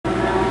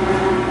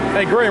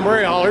Hey, Graham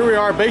Rahal, here we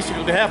are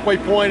basically the halfway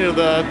point of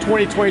the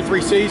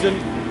 2023 season.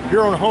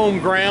 You're on home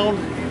ground.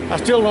 I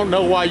still don't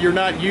know why you're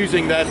not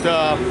using that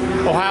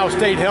Ohio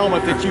State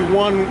helmet that you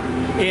won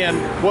in,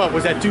 what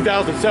was that,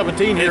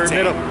 2017 here in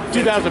middle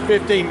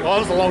 2015. Oh, that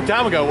was a long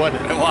time ago,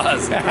 wasn't it? It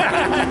was.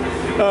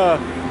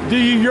 Do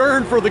you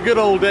yearn for the good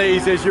old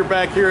days as you're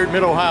back here at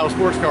Mid-Ohio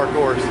Sports Car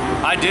Course?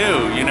 I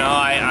do. You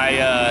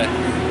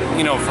know,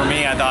 you know, for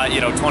me, I thought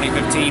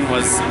 2015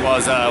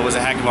 was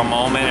a heck of a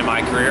moment in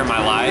my career,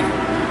 my life,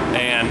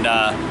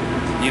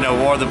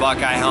 and wore the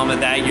Buckeye helmet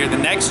that year. The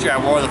next year,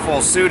 I wore the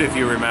full suit, if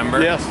you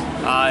remember. Yes.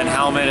 And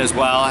helmet as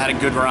well. I had a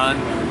good run.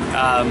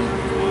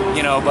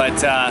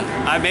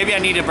 Maybe I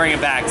need to bring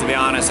it back, to be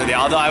honest with you.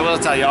 Although I will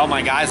tell you, all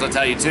my guys will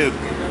tell you too,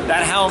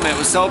 that helmet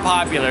was so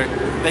popular,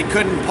 they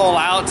couldn't pull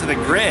out to the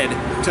grid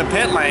to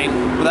pit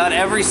lane without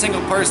every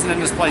single person in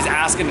this place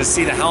asking to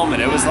see the helmet.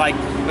 It was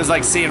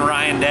like seeing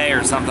Ryan Day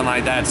or something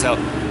like that. So,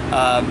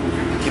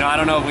 I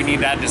don't know if we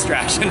need that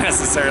distraction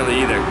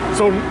necessarily either.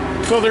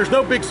 So there's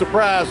no big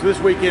surprise this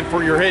weekend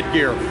for your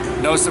headgear?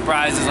 No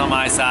surprises on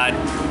my side.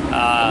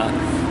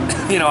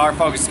 Our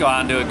folks go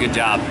out and do a good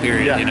job,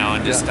 period. Yeah.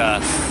 And just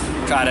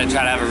try to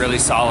have a really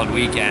solid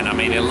weekend. I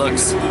mean,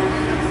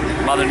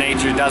 Mother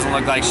Nature doesn't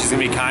look like she's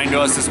gonna be kind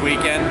to us this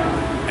weekend,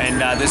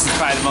 and this is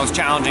probably the most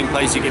challenging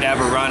place you could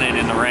ever run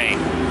in the rain.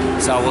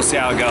 So we'll see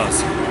how it goes.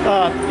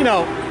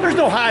 There's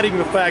no hiding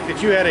the fact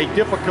that you had a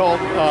difficult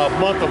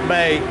month of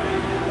May,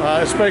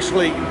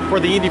 especially for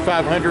the Indy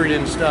 500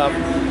 and stuff.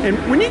 And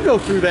when you go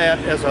through that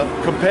as a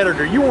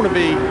competitor, you want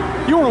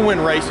to win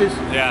races.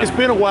 Yeah. It's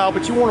been a while,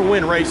 but you want to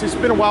win races.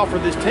 It's been a while for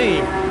this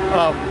team.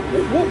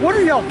 What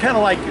are y'all kind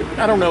of like,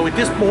 I don't know, at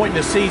this point in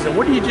the season,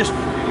 what are you just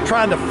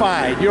trying to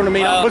find? You know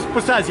what I mean?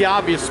 Besides the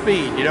obvious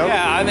speed,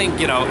 Yeah, I think,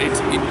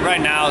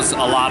 right now is a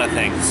lot of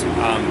things.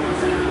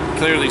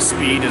 Clearly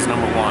speed is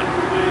number one.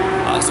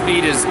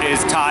 Speed is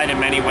tied in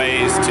many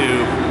ways to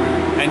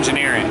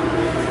engineering.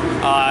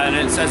 And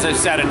it's, as I've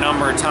said a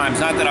number of times,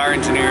 not that our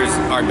engineers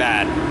are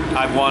bad.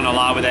 I've won a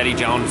lot with Eddie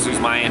Jones, who's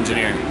my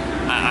engineer.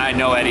 I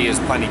know Eddie is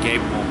plenty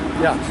capable.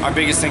 Yeah. Our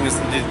biggest thing is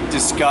to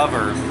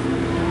discover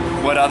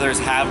what others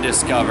have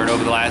discovered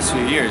over the last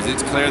few years.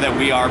 It's clear that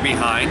we are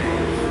behind,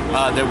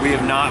 that we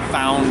have not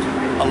found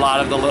a lot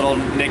of the little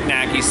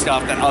knick-knacky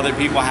stuff that other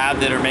people have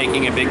that are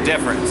making a big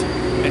difference.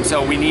 And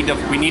so we need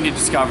to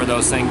discover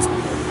those things.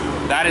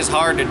 That is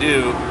hard to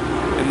do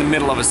in the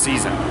middle of a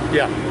season.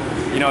 Yeah.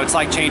 It's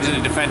like changing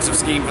the defensive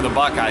scheme for the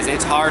Buckeyes.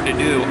 It's hard to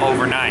do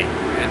overnight.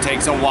 It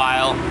takes a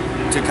while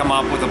to come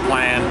up with a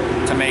plan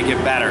to make it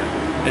better.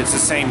 It's the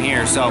same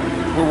here. So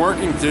we're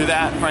working through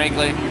that,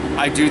 frankly.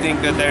 I do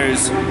think that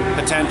there's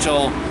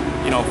potential,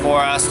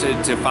 for us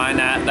to find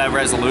that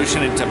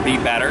resolution and to be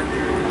better.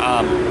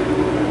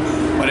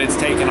 But it's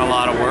taken a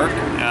lot of work.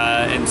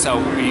 And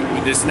so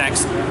this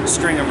next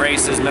string of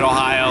races,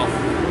 Mid-Ohio,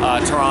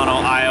 Toronto,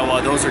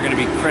 Iowa, those are going to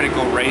be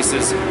critical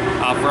races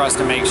for us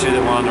to make sure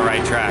that we're on the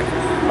right track.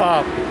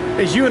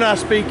 As you and I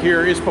speak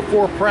here, it's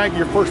before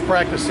your first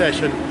practice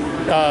session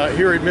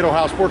here at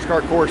Mid-Ohio Sports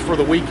Car Course for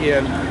the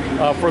weekend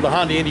for the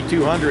Honda Indy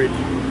 200.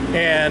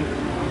 And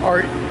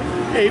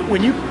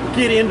when you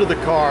get into the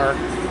car,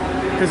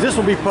 because this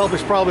will be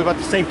published probably about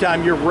the same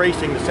time you're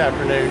racing this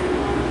afternoon,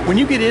 when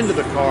you get into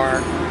the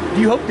car, do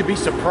you hope to be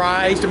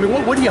surprised? I mean,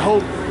 what do you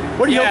hope?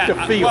 What do you hope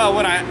to feel? Well,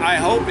 what I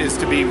hope is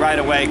to be right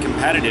away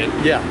competitive.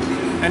 Yeah.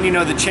 And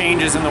the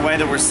changes in the way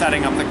that we're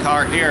setting up the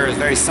car here is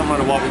very similar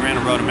to what we ran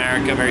at Road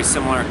America, very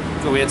similar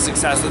to what we had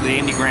success with the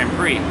Indy Grand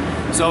Prix.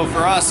 So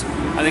for us,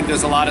 I think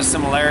there's a lot of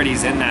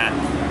similarities in that.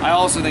 I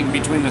also think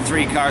between the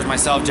three cars,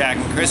 myself, Jack,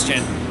 and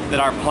Christian, that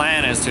our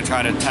plan is to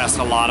try to test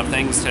a lot of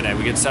things today.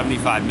 We get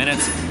 75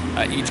 minutes.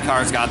 Each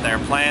car's got their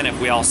plan. If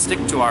we all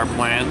stick to our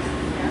plan,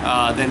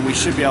 then we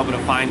should be able to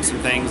find some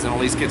things and at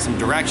least get some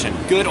direction,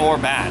 good or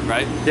bad,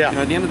 right? Yeah.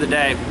 At the end of the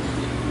day,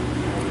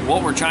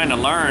 what we're trying to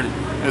learn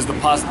is the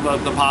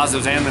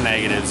positives and the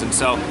negatives, and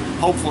so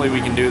hopefully we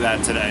can do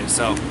that today.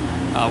 So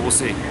we'll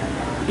see.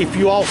 If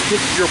you all stick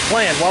to your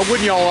plan, why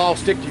wouldn't you all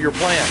stick to your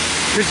plan?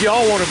 Because you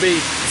all want to be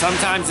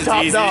sometimes it's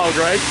top easy. dog,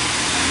 right?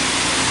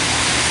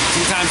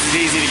 Sometimes it's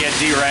easy to get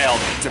derailed,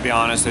 to be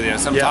honest with you.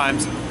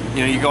 Sometimes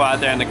you go out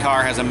there and the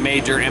car has a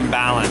major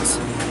imbalance,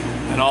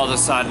 and all of a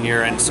sudden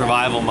you're in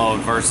survival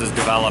mode versus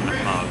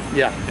development mode.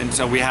 Yeah. And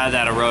so we had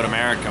that at Road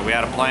America. We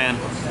had a plan,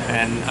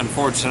 and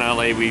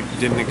unfortunately we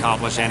didn't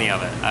accomplish any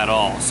of it at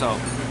all. So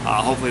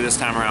hopefully this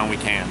time around we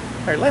can.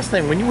 All right, last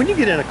thing, when you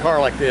get in a car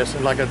like this,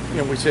 and like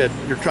we said,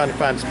 you're trying to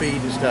find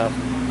speed and stuff,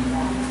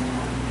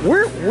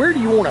 where do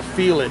you want to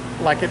feel it?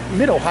 Like at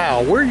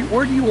Mid-Ohio,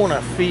 where do you want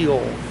to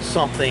feel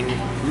something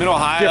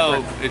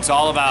Mid-Ohio, different? It's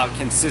all about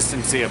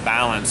consistency of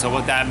balance. So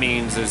what that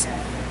means is,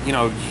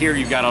 here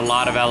you've got a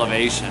lot of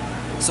elevation.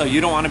 So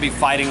you don't want to be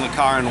fighting the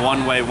car in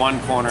one way, one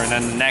corner, and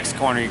then the next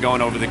corner you're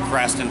going over the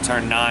crest in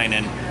turn 9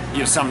 and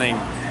you have something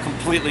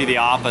completely the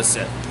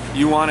opposite.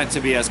 You want it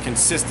to be as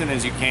consistent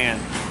as you can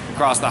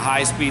across the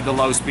high speed, the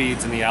low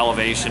speeds, and the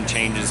elevation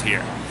changes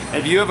here.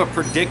 If you have a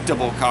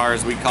predictable car,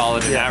 as we call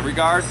it in that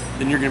regard,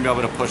 then you're going to be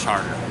able to push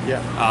harder.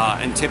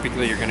 And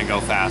typically you're going to go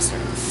faster.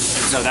 And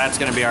so that's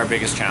going to be our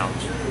biggest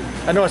challenge.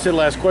 I know I said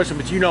last question,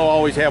 but you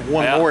always have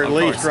one more at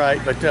least, right?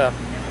 But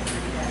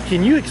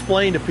can you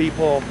explain to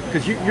people,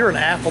 because you're an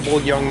affable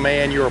young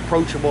man, you're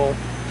approachable.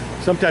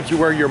 Sometimes you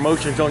wear your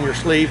emotions on your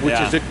sleeve, which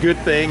is a good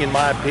thing in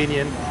my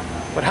opinion.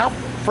 But how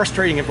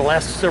frustrating have the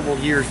last several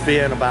years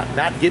been about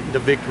not getting to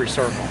victory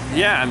circle?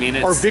 Yeah, I mean,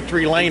 or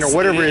victory lane, or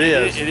whatever it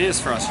is. It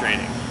is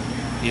frustrating.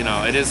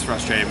 It is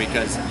frustrating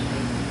because,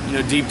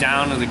 deep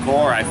down to the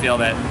core, I feel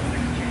that,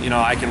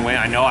 I can win.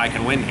 I know I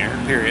can win here,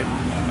 period.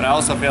 But I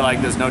also feel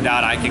like there's no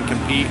doubt I can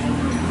compete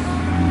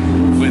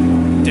with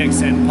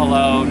Dixon,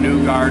 Pelot,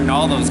 Newgarden,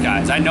 all those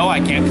guys. I know I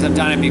can because I've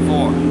done it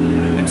before.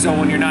 And so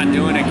when you're not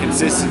doing it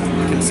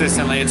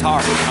consistently, it's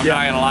hard. I'm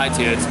not going to lie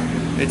to you.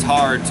 It's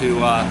hard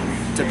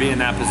to be in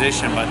that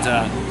position. But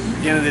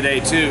at the end of the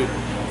day, too,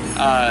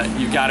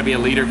 you've got to be a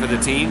leader for the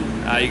team.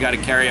 You got to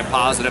carry a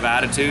positive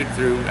attitude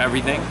through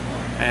everything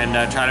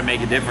and try to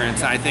make a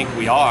difference. I think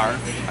we are.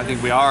 I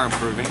think we are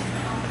improving.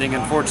 I think,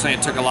 unfortunately,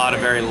 it took a lot of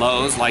very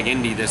lows, like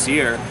Indy this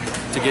year,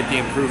 to get the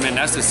improvement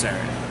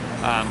necessary.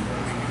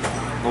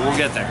 But we'll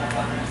get there.